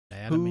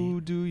enemy.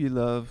 Who do you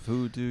love?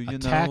 Who do you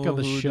Attack know? of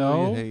the Who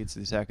show. do you hate? It's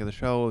the attack of the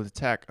show. The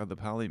attack of the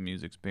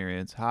Polymusic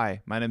experience.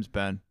 Hi, my name's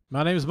Ben.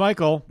 My name is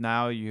Michael.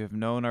 Now you have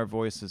known our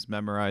voices,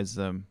 memorized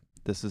them.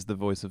 This is the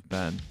voice of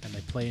Ben. And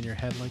they play in your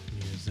head like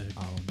music.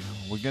 Oh no.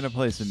 We're going to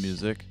play some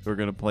music. We're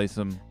going to play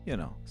some,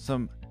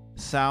 some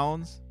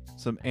sounds,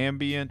 some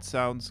ambient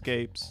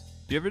soundscapes.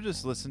 Do you ever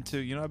just listen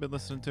to, what I've been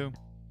listening to?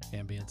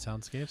 Ambient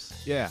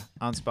soundscapes? Yeah,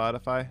 on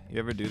Spotify. You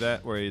ever do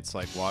that where it's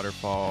like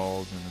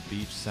waterfalls and the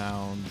beach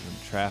sounds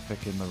and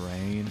traffic in the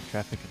rain?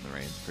 Traffic in the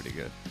rain is pretty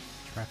good.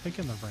 Traffic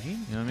in the rain?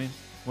 You know what I mean?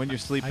 When you're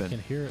sleeping. I can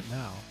hear it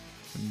now.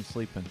 When you're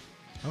sleeping.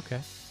 Okay.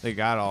 They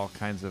got all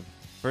kinds of...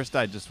 First,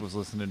 I just was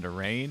listening to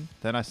rain.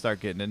 Then I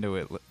start getting into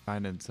it,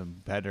 finding some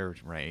better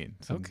rain.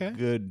 Some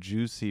good,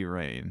 juicy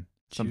rain.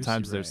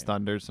 Sometimes there's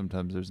thunder.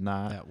 Sometimes there's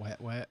not.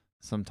 That wet.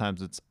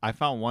 Sometimes it's... I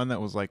found one that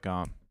was like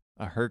a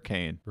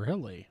hurricane.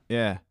 Really?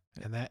 Yeah.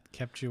 And that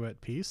kept you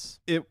at peace?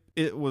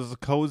 It was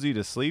cozy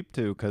to sleep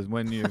to, because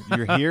when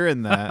you're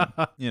hearing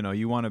that,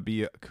 you want to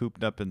be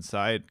cooped up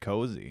inside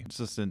cozy. It's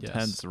just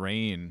intense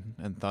rain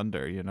and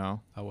thunder,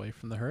 Away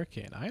from the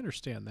hurricane. I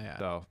understand that.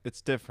 So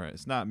it's different.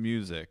 It's not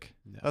music.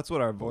 No. That's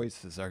what our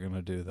voices are going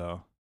to do,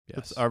 though.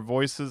 Yes. Our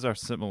voices are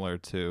similar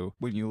to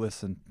when you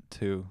listen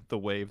to the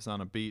waves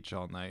on a beach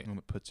all night and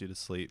it puts you to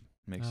sleep.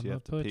 Makes you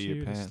have to pee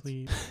your pants.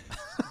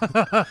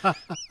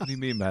 What do you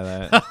mean by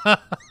that?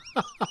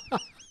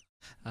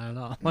 I don't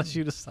know. Unless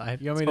you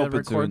decide. You want me to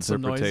record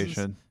some noises?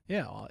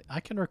 Yeah, well,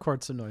 I can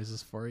record some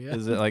noises for you.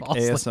 Is it like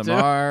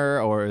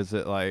ASMR or is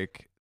it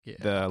like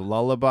the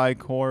lullaby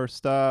core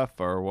stuff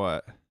or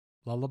what?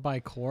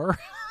 Lullaby core?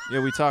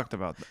 Yeah, we talked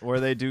about that. Where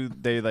they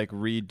like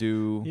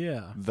redo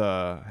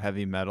the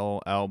heavy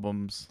metal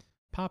albums.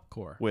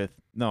 Popcore.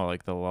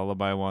 Like the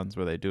lullaby ones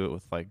where they do it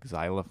with like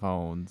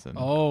xylophones and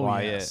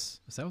quiet. Yes.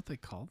 Is that what they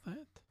call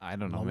that? I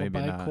don't know. Lullaby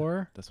maybe not.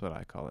 core? That's what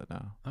I call it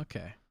now.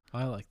 Okay.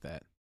 I like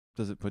that.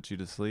 Does it put you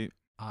to sleep?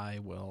 I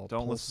will.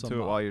 Don't listen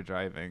to it while you're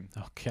driving.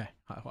 Okay.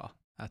 Well,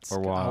 that's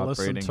or while I'll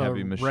operating listen to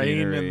heavy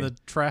machinery. Rain and the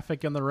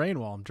traffic in the rain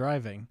while I'm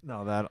driving.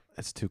 No,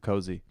 it's too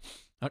cozy.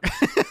 Okay.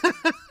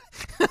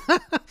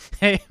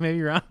 Hey, maybe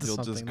you're onto You'll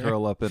something. Just there.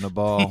 curl up in a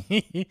ball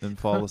and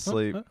fall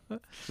asleep.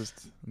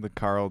 The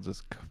car will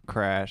just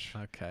crash.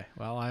 Okay.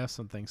 Well, I have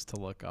some things to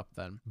look up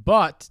then.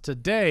 But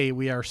today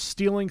we are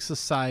stealing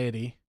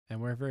society. And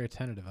we're very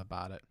tentative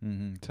about it.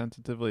 Mm-hmm.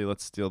 Tentatively,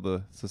 let's steal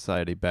the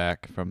society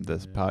back from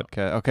this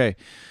podcast. Okay,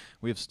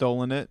 we have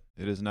stolen it.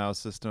 It is now a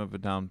System of a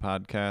Down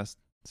podcast.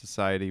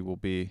 Society will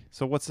be...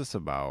 So what's this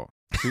about?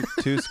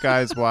 Two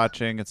skies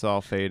watching. It's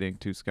all fading.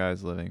 Two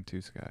skies living.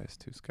 Two skies.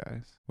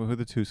 Well, who are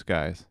the two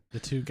skies? The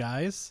two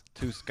guys?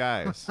 Two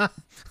skies.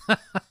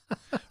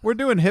 We're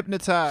doing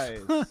Hypnotize.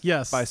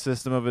 Yes. By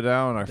System of a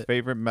Down, our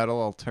favorite metal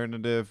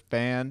alternative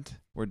band.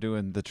 We're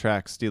doing the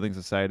track Stealing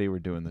Society. We're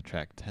doing the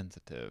track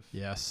Tentative.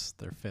 Yes,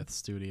 their 5th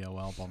studio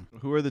album.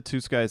 Who are the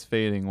two skies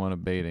fading, one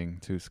abating?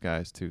 Two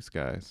skies.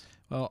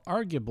 Well,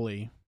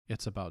 arguably,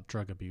 it's about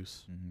drug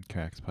abuse.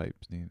 Cracks,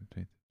 pipes.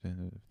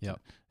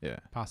 Yep. Yeah.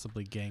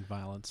 Possibly gang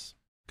violence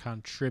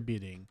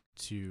contributing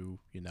to,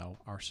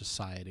 our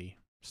society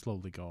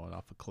slowly going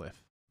off a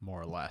cliff, more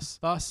or less.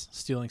 Thus,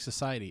 Stealing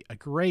Society, a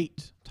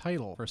great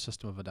title for a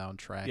System of a Down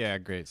track. Yeah,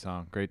 great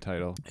song. Great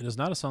title. It is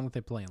not a song that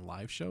they play in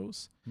live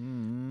shows.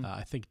 Mm-hmm.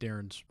 I think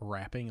Darren's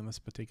rapping in this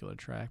particular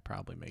track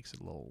probably makes it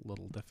a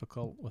little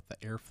difficult with the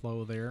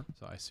airflow there.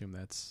 So I assume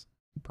that's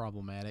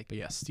problematic. But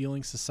yeah,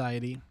 Stealing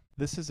Society.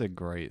 This is a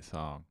great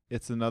song.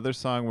 It's another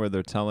song where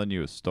they're telling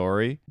you a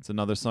story. It's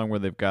another song where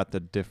they've got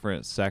the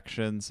different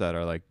sections that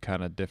are like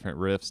kind of different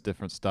riffs,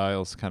 different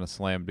styles kind of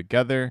slammed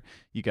together.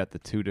 You got the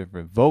two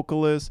different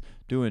vocalists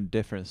doing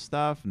different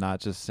stuff,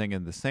 not just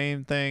singing the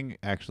same thing,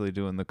 actually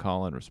doing the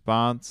call and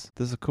response.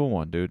 This is a cool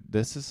one, dude.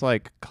 This is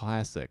like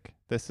classic.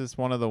 This is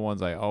one of the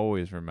ones I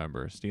always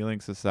remember. Stealing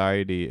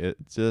Society,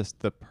 it's just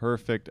the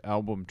perfect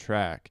album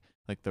track.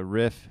 Like the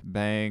riff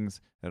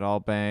bangs, it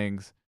all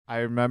bangs. I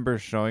remember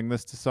showing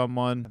this to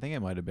someone. I think it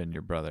might have been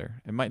your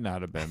brother. It might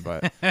not have been,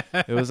 but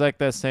it was like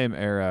that same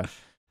era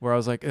where I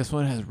was like, this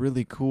one has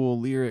really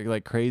cool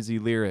like crazy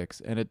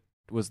lyrics. And it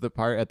was the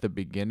part at the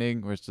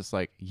beginning where it's just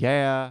like,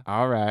 yeah,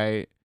 all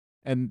right.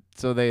 And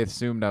so they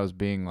assumed I was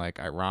being like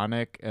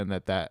ironic and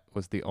that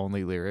was the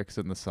only lyrics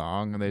in the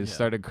song. And they just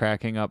started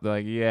cracking up. They're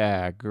like,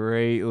 yeah,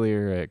 great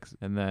lyrics.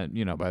 And then,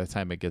 by the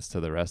time it gets to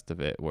the rest of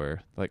it,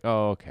 we're like,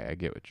 oh, okay, I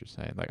get what you're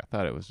saying. Like, I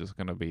thought it was just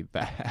going to be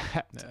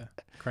that. Yeah.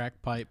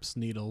 Crack pipes,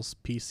 needles,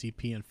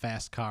 PCP, and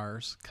fast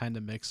cars kind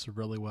of mix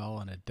really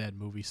well in a dead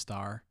movie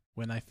star.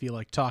 When I feel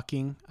like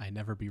talking, I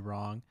never be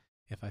wrong.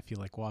 If I feel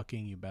like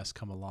walking, you best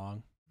come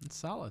along. It's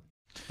solid.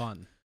 It's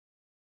fun.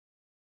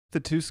 The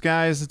two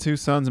skies, the two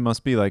suns, it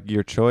must be like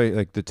your choice,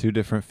 like the two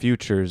different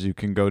futures. You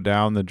can go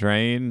down the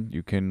drain,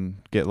 you can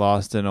get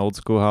lost in old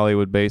school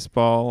Hollywood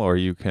baseball, or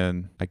you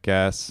can, I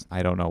guess,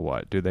 I don't know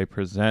what. Do they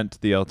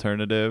present the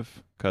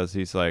alternative? Because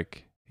he's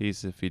like,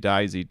 if he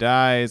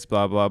dies,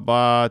 blah, blah,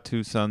 blah.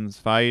 Two sons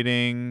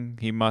fighting.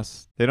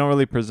 They don't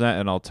really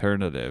present an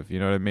alternative, you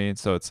know what I mean?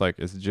 So it's like,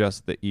 it's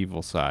just the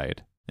evil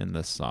side in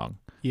this song.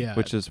 Yeah,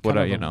 which is kind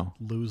what of you a know.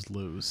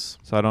 lose-lose.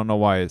 So I don't know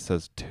why it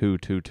says 2,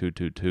 2, 2,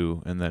 2,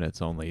 2, and then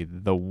it's only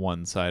the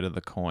one side of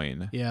the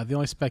coin. Yeah, the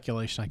only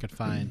speculation I could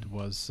find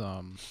was,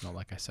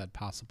 like I said,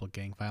 possible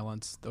gang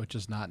violence, which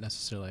is not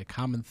necessarily a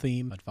common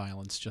theme, but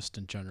violence just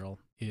in general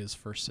is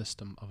for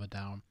System of a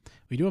Down.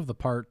 We do have the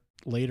part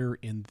later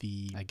in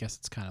the, I guess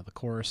it's kind of the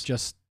chorus,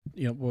 just,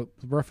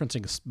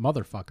 referencing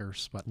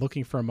motherfuckers, but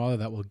looking for a mother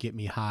that will get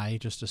me high,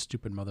 just a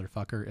stupid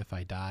motherfucker. If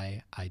I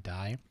die, I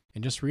die.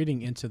 And just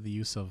reading into the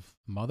use of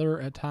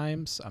mother at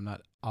times, I'm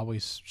not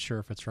always sure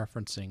if it's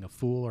referencing a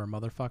fool or a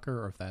motherfucker,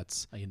 or if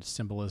that's a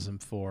symbolism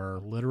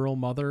for literal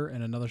mother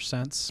in another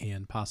sense,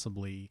 and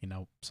possibly,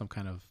 some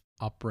kind of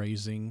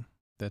upraising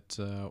that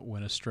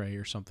went astray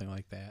or something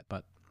like that.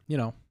 But,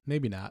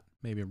 maybe not.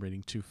 Maybe I'm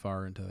reading too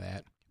far into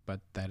that.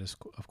 But that is,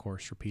 of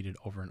course, repeated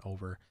over and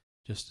over.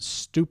 Just a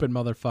stupid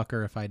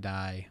motherfucker. If I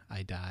die,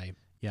 I die.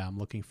 Yeah, I'm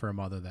looking for a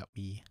mother that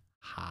we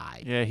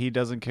high. Yeah, he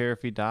doesn't care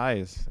if he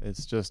dies.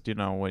 It's just,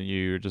 when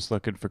you're just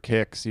looking for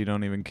kicks, you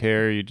don't even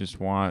care. You just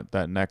want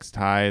that next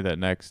high, that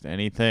next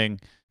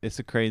anything. It's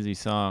a crazy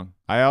song.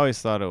 I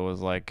always thought it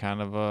was like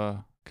kind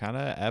of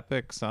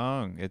epic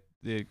song.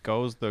 It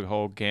goes the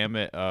whole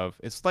gamut of,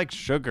 it's like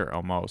Sugar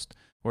almost,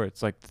 where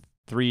it's like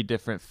 3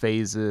 different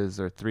phases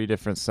or 3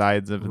 different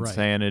sides of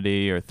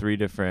insanity, or 3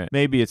 different,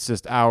 maybe it's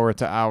just hour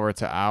to hour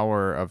to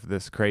hour of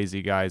this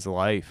crazy guy's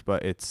life,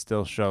 but it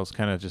still shows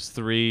kind of just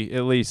at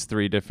least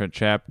 3 different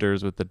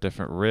chapters with the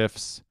different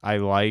riffs. I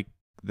like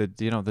the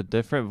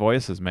different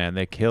voices, man.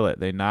 They kill it.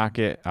 They knock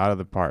it out of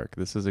the park.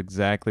 This is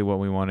exactly what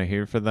we want to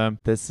hear for them.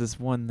 This is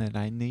one that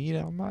I need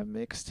on my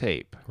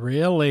mixtape.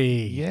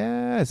 Really?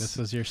 Yes. This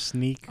was your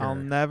sneaker. I'll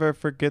never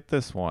forget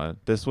this one.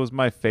 This was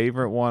my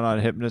favorite one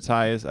on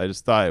Hypnotize. I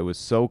just thought it was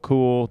so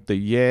cool.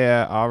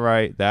 All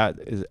right, that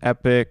is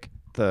epic.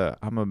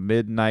 I'm a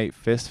midnight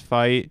fist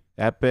fight,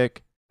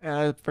 epic. And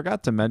I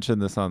forgot to mention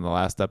this on the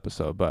last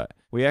episode, but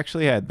we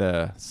actually had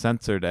the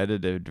censored,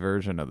 edited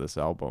version of this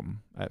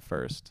album at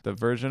first. The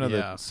version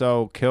of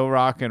so Kill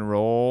Rock and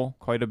Roll,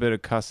 quite a bit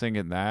of cussing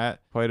in that,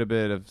 quite a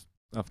bit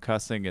of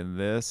cussing in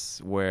this,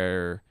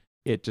 where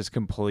it just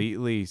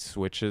completely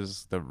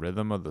switches the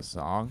rhythm of the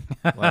song.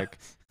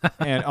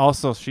 And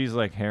also She's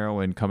Like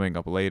Heroin coming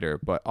up later,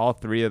 but all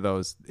 3 of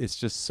those, it's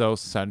just so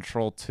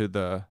central to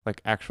the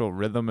actual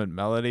rhythm and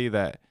melody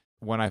that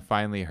when I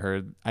finally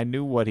heard, I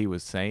knew what he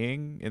was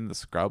saying in the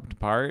scrubbed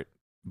part,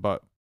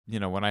 but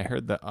when I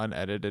heard the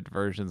unedited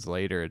versions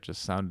later, it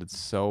just sounded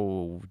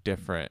so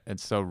different and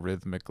so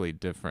rhythmically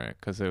different,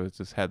 because it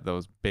just had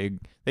those they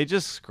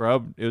just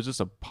scrubbed, it was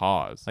just a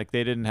pause. Like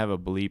they didn't have a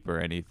bleep or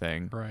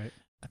anything. Right.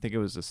 I think it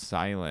was just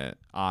silent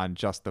on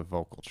just the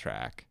vocal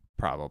track,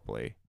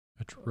 probably.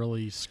 Which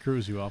really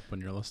screws you up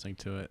when you're listening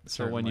to it.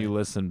 So when you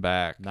listen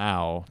back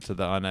now to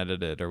the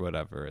unedited or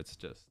whatever,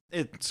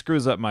 it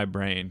screws up my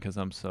brain, because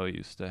I'm so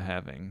used to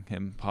having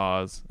him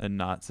pause and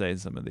not say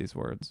some of these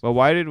words. Well,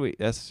 why did we?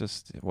 That's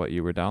just what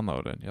you were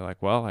downloading. You're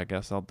like, well, I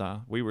guess I'll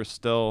down. We were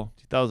still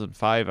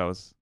 2005. I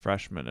was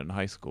freshman in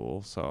high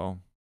school, so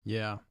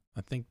yeah.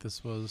 I think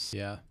this was,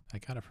 I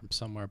got it from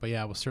somewhere. But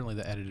yeah, it was certainly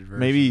the edited version.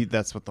 Maybe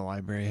that's what the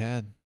library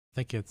had. I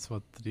think it's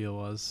what the deal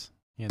was.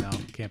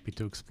 Can't be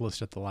too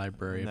explicit at the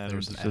library if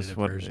there's an edited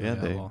version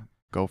available. They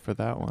go for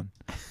that one.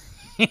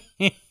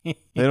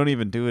 They don't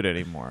even do it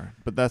anymore.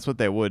 But that's what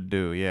they would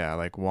do, yeah.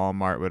 Like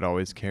Walmart would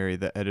always carry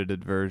the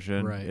edited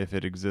version if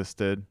it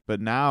existed. But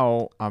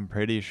now I'm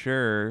pretty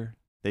sure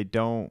they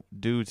don't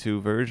do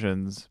 2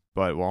 versions,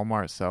 but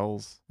Walmart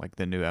sells like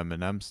the new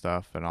M&M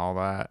stuff and all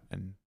that,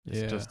 and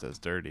it's just as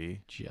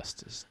dirty.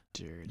 Just as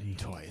dirty.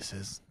 Twice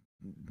as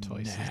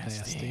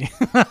nasty.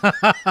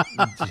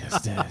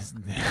 Just as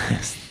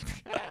nasty.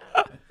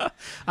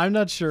 I'm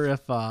not sure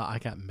if I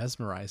got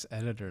Mesmerized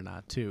edited or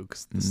not, too,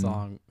 because the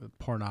song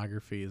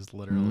Pornography is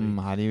literally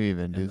how do you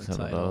even do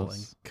some of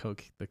those?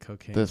 The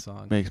cocaine this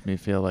song. Makes me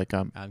feel like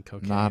I'm on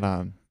cocaine. Not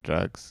on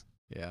drugs.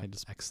 Yeah, I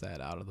just X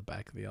that out of the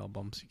back of the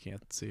album so you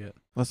can't see it.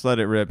 Let's let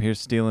it rip. Here's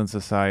Stealing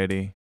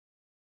Society.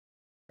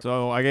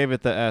 So I gave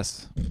it the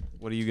S.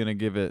 What are you going to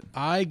give it?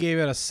 I gave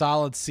it a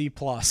solid C+.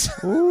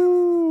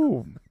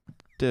 Ooh.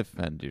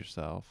 Defend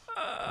yourself.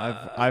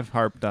 I've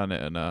harped on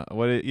it enough.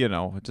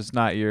 Just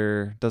not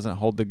doesn't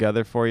hold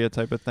together for you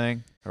type of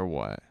thing, or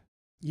what?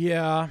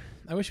 Yeah,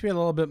 I wish we had a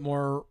little bit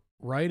more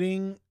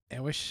writing. I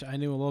wish I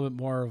knew a little bit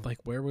more of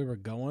where we were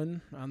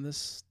going on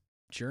this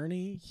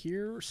journey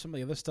here. Some of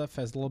the other stuff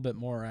has a little bit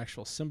more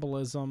actual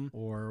symbolism,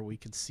 or we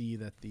could see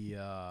that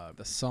the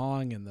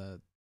song and the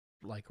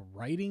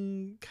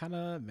writing kind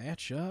of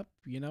match up.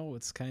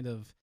 It's kind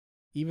of,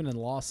 even in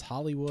Lost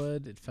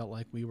Hollywood, it felt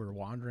like we were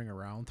wandering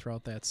around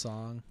throughout that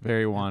song.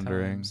 Very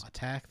wandering.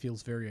 Attack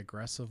feels very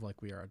aggressive,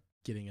 like we are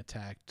getting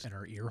attacked in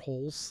our ear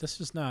holes. This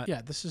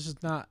is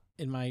just not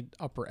in my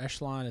upper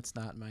echelon. It's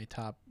not my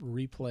top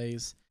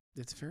replays.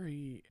 It's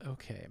very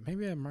okay.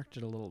 Maybe I marked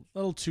it a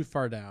little too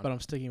far down, but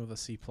I'm sticking with a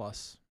C+.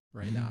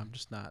 right now. I'm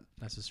just not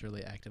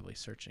necessarily actively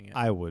searching it.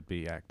 I would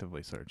be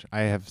actively searching.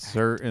 I have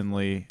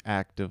certainly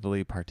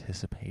actively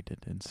participated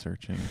in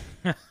searching.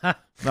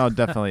 No,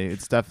 definitely.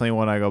 It's definitely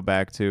one I go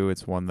back to.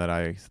 It's one that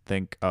I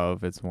think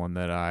of. It's one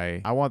that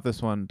I want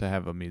this one to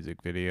have a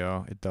music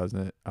video. It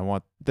doesn't.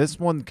 This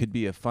one could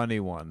be a funny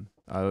one.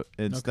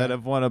 Instead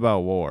of one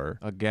about war.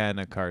 Again,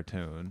 a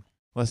cartoon.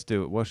 Let's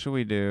do it. What should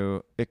we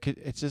do?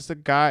 It's just a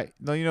guy.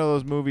 No, you know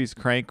those movies,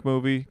 Crank the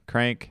movie,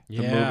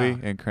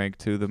 and Crank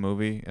 2 the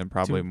movie, and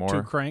probably more.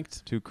 Too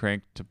cranked. Too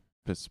cranked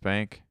to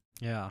spank.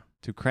 Yeah.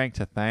 Too cranked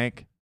to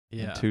thank.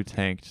 Yeah. And too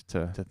tanked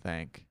to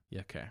thank.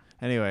 Yeah, okay.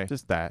 Anyway,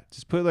 just that.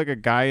 Just put like a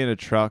guy in a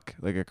truck,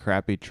 like a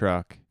crappy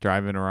truck,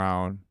 driving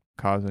around,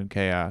 causing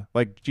chaos.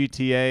 Like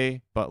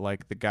GTA, but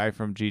like the guy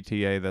from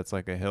GTA that's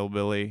like a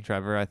hillbilly.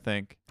 Trevor, I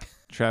think.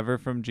 Trevor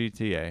from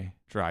GTA.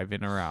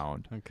 Driving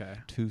around. Okay.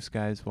 Two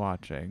skies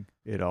watching.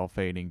 It all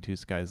fading. Two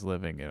skies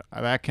living.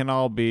 That can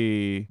all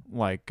be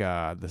like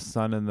the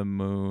sun and the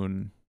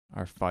moon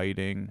are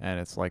fighting,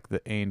 and it's like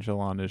the angel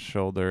on his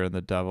shoulder and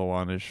the devil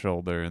on his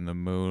shoulder and the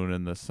moon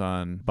and the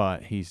sun,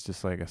 but he's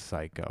just like a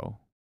psycho.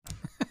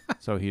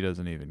 So he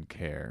doesn't even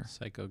care.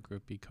 Psycho,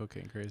 groupie,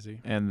 cocaine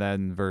crazy. And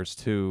then verse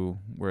 2,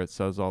 where it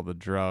says all the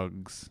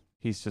drugs.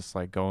 He's just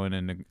like going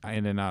in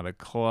and out of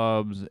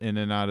clubs, in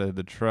and out of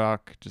the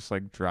truck, just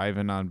like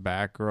driving on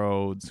back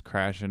roads,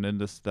 crashing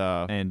into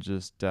stuff, and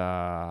just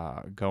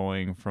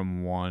going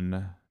from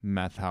one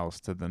meth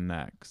house to the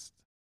next.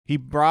 He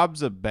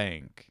robs a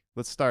bank.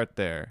 Let's start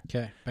there.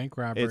 Okay, bank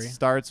robbery. It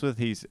starts with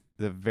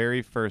the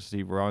very first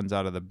he runs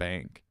out of the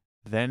bank.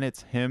 Then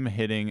it's him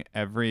hitting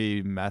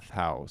every meth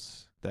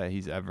house that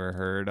he's ever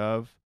heard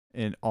of.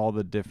 In all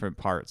the different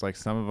parts. Like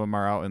some of them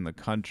are out in the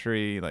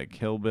country, like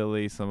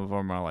hillbilly. Some of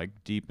them are like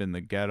deep in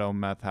the ghetto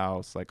meth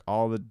house. Like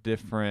all the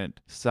different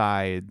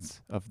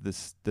sides of the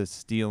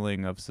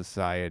stealing of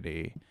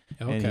society.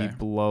 Okay. And he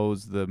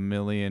blows the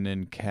million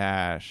in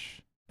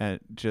cash and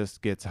it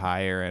just gets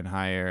higher and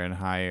higher and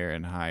higher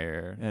and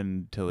higher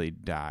until he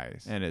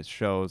dies. And it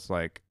shows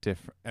like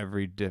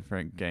every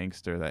different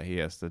gangster that he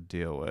has to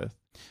deal with.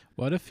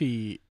 What if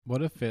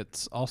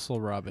it's also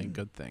robbing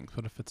good things?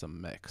 What if it's a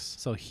mix?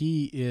 So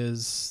he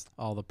is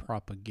all the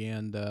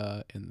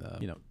propaganda and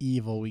the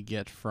evil we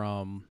get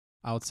from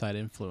outside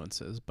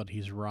influences, but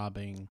he's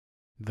robbing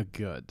the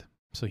good.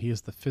 So he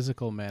is the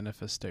physical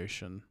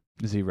manifestation.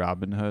 Is he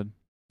Robin Hood?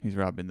 He's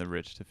robbing the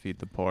rich to feed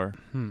the poor.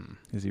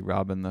 Is he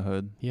Robin the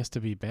Hood? He has to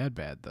be bad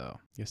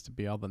though. He has to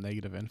be all the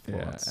negative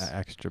influence. Yeah,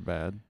 extra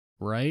bad.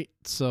 Right?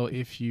 So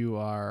if you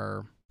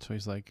are... So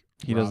he's like...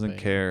 He doesn't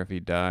care if he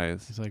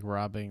dies. He's like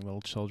robbing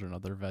little children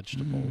of their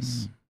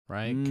vegetables,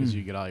 right? Because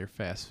you get all your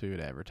fast food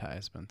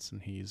advertisements,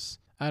 and he's...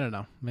 I don't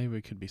know. Maybe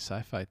it could be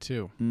sci-fi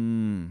too.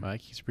 Like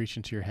he's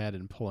reaching to your head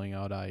and pulling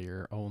out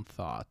your own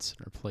thoughts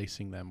and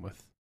replacing them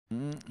with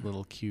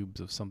little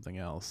cubes of something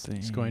else. Dang.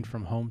 He's going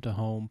from home to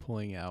home,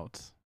 pulling out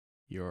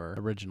your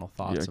original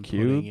thoughts your and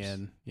cubes? putting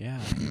in...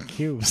 Yeah, your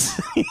cubes.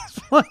 He's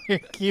pulling your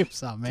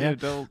cubes out, man. Dude,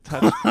 don't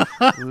touch...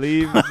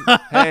 Leave...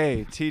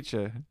 Hey,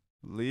 teacher.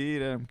 Leave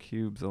them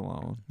cubes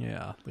alone.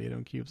 Yeah, leave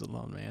them cubes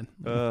alone, man.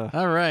 Ugh.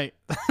 All right.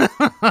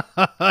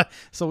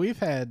 So we've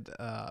had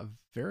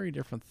very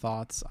different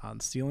thoughts on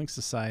Stealing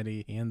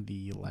Society and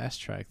the last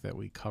track that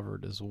we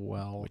covered as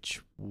well,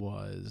 which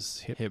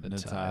was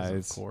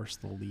Hypnotize, of course,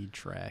 the lead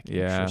track.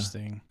 Yeah,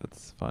 interesting.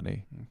 That's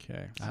funny.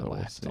 Okay. So I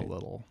laughed we'll a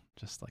little,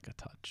 just like a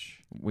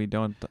touch. We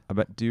don't...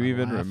 But do you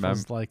even remember?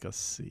 It's like a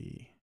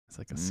C. It's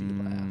like a C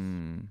laugh.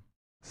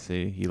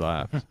 See, he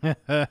laughed.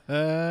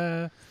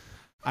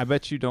 I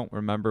bet you don't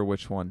remember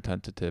which one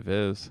Tentative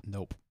is.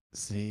 Nope.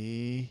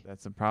 See,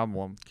 that's a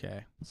problem.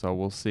 Okay. So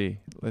we'll see.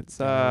 Let's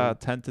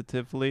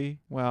tentatively,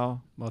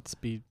 let's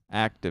be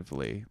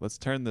actively. Let's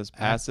turn this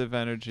passive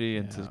energy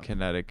into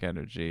kinetic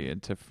energy,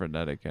 into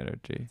frenetic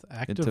energy,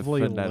 into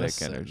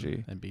frenetic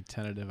energy, and be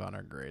tentative on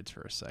our grades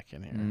for a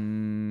second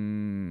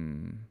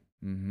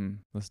here.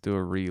 Let's do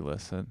a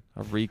re-listen,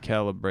 a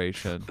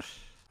recalibration.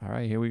 All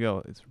right, here we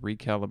go. It's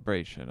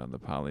recalibration on the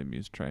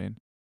Polymuse train.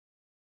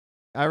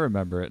 I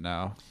remember it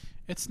now.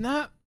 It's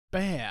not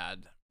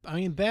bad. I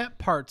mean, that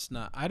part's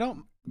not. I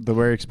don't. The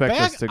where you expect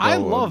us to go. I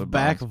love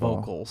back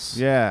vocals.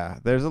 Yeah,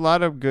 there's a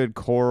lot of good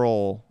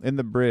choral in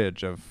the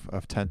bridge of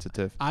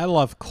Tentative. I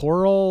love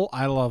choral.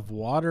 I love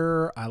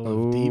water. I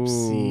love deep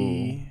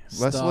sea.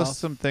 Let's stuff. list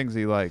some things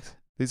he likes.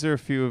 These are a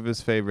few of his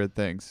favorite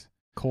things.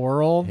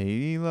 Choral.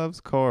 He loves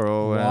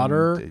choral.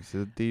 Water.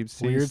 And deep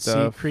sea weird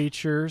stuff. Sea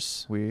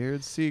creatures.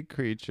 Weird sea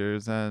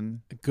creatures and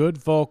good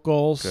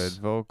vocals. Good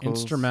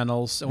vocals.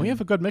 Instrumentals. And we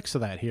have a good mix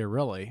of that here,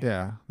 really.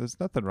 Yeah. There's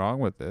nothing wrong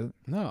with it.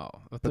 No.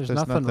 But there's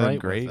nothing right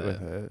great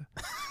with it.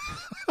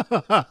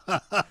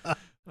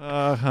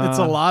 It's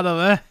a lot of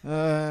it.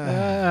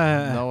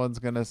 No one's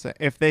going to say.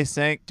 If they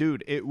sang,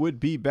 dude, it would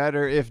be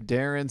better if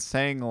Darren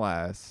sang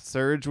less.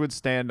 Serge would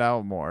stand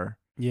out more.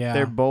 Yeah.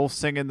 They're both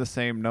singing the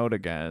same note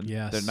again.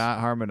 Yes. They're not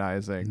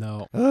harmonizing.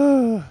 No.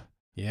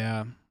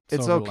 Yeah.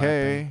 It's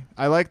okay.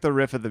 I like the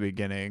riff at the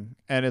beginning,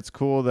 and it's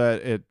cool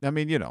that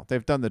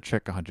they've done the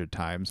trick 100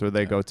 times where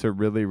they go to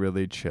really,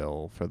 really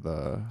chill for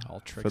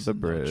the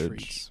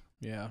bridge.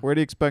 Yeah. Where do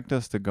you expect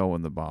us to go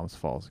when the bombs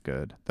fall's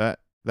good?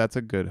 That's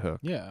a good hook.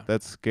 Yeah.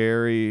 That's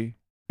scary.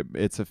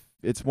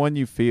 It's one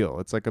you feel.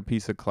 It's like a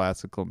piece of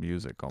classical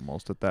music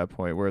almost at that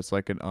point where it's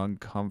like an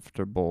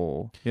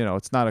uncomfortable,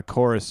 it's not a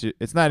chorus.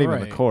 It's not even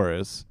the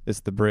chorus.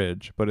 It's the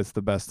bridge, but it's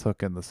the best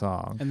hook in the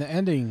song. And the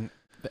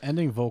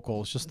ending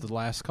vocals, just the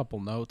last couple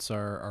notes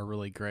are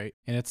really great.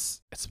 And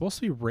it's supposed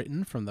to be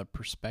written from the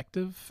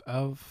perspective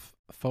of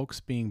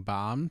folks being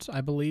bombed,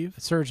 I believe.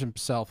 Serge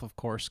himself, of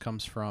course,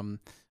 comes from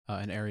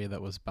an area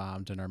that was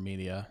bombed in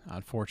Armenia,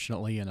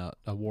 unfortunately, in a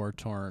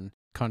war-torn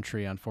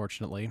country,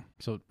 unfortunately.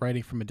 So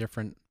writing from a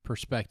different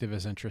perspective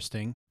is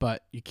interesting,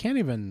 but you can't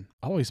even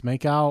always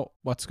make out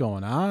what's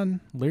going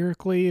on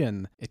lyrically,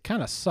 and it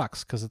kind of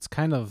sucks because it's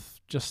kind of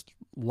just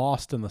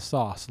lost in the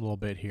sauce a little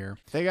bit here.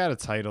 They got to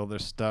title their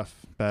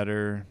stuff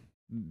better.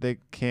 They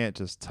can't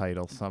just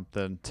title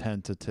something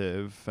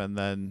Tentative and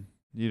then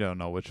you don't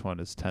know which one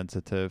is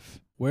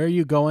Tentative. Where are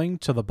you going?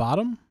 To the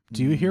bottom?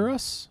 Do you hear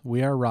us?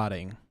 We are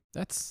rotting.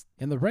 That's,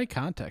 in the right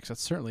context,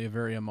 that's certainly a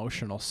very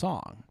emotional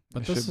song.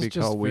 But this is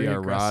just We Are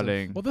aggressive.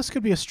 Rotting. Well, this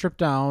could be a stripped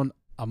down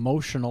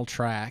emotional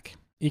track.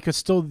 You could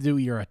still do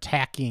your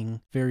attacking,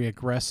 very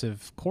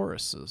aggressive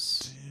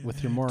choruses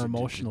with your more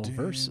emotional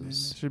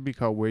verses. It should be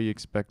called Where You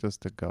Expect Us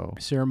to Go.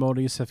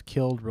 Ceremonies have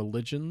killed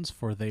religions,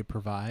 for they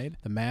provide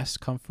the mass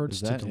comforts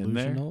to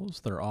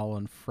delusionals. They're all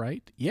in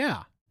fright.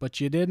 Yeah. But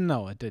you didn't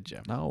know it, did you?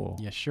 No.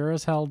 You sure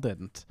as hell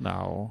didn't.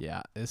 No.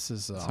 Yeah, this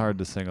is... it's hard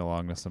to sing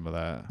along to some of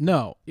that.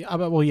 No. Yeah,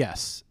 well,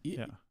 yes.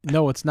 Yeah.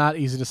 No, it's not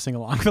easy to sing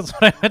along. That's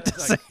what I meant to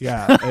say.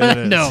 Yeah, it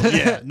is. No,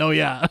 yeah. No,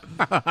 yeah.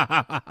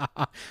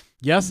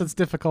 Yes, it's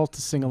difficult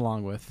to sing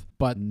along with,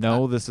 but...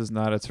 No, this is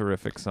not a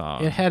terrific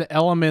song. It had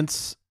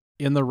elements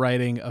in the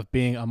writing of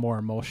being a more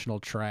emotional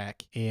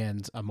track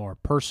and a more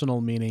personal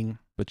meaning.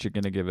 But you're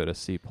going to give it a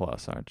C+,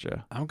 aren't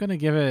you? I'm going to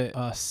give it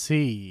a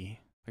C.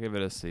 I give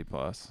it a C+.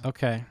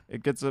 Okay.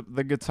 It gets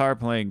the guitar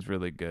playing's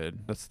really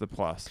good. That's the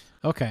plus.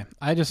 Okay.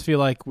 I just feel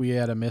like we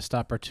had a missed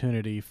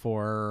opportunity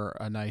for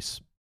a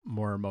nice,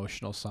 more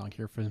emotional song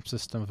here from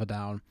System of a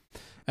Down.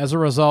 As a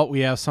result, we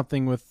have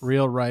something with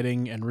real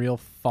writing and real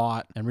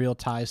thought and real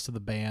ties to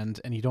the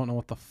band, and you don't know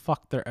what the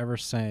fuck they're ever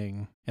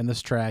saying in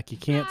this track. You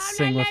can't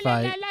sing with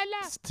it.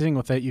 Sing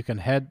with it. You can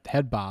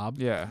head bob.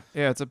 Yeah.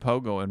 Yeah, it's a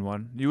pogo in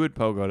one. You would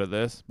pogo to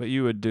this, but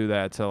you would do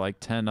that to like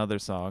 10 other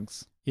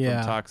songs.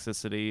 Yeah. From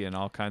Toxicity and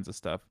all kinds of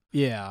stuff.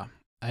 Yeah.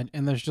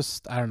 And there's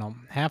just, I don't know,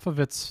 half of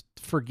it's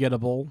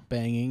forgettable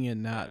banging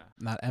and not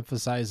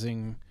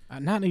emphasizing,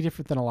 not any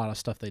different than a lot of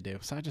stuff they do.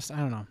 So I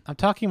don't know. I'm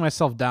talking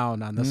myself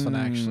down on this one,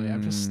 actually. I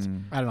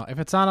don't know. If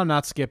it's on, I'm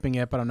not skipping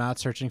it, but I'm not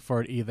searching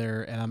for it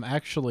either. And I'm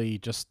actually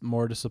just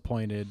more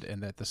disappointed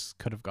in that this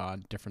could have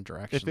gone different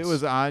directions. If it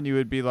was on, you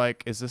would be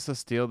like, is this a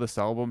Steal This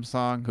Album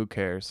song? Who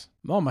cares?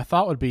 Well, my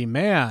thought would be,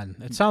 man,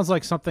 it sounds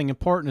like something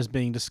important is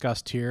being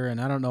discussed here, and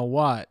I don't know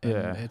what.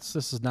 And this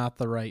is not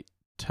the right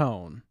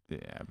tone.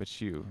 Yeah, but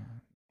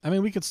I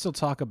mean, we could still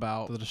talk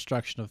about the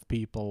destruction of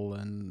people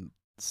and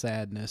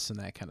sadness and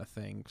that kind of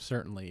thing,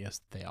 certainly,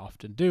 as they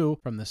often do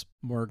from this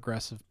more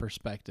aggressive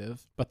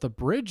perspective. But the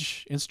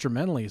bridge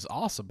instrumentally is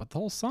awesome, but the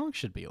whole song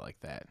should be like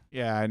that.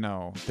 Yeah, I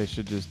know. They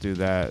should just do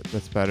that.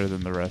 That's better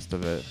than the rest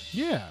of it.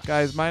 Yeah.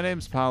 Guys, my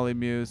name's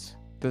Polymuse.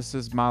 This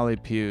is Molly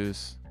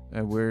Pews.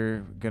 And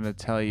we're going to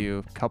tell you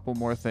a couple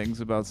more things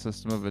about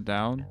System of a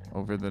Down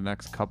over the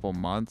next couple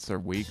months or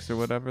weeks or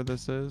whatever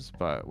this is.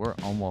 But we're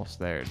almost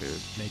there, dude.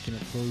 Making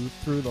it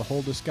through the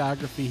whole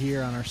discography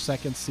here on our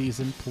second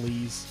season.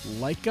 Please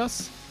like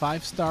us,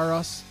 5-star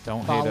us,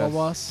 Don't follow hate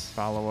us.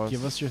 Follow us.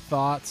 Give us your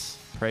thoughts.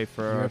 Pray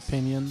for your us.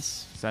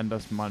 Opinions. Send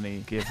us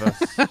money. Give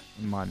us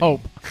money.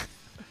 Hope.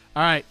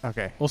 All right.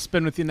 Okay. We'll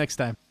spin with you next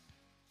time.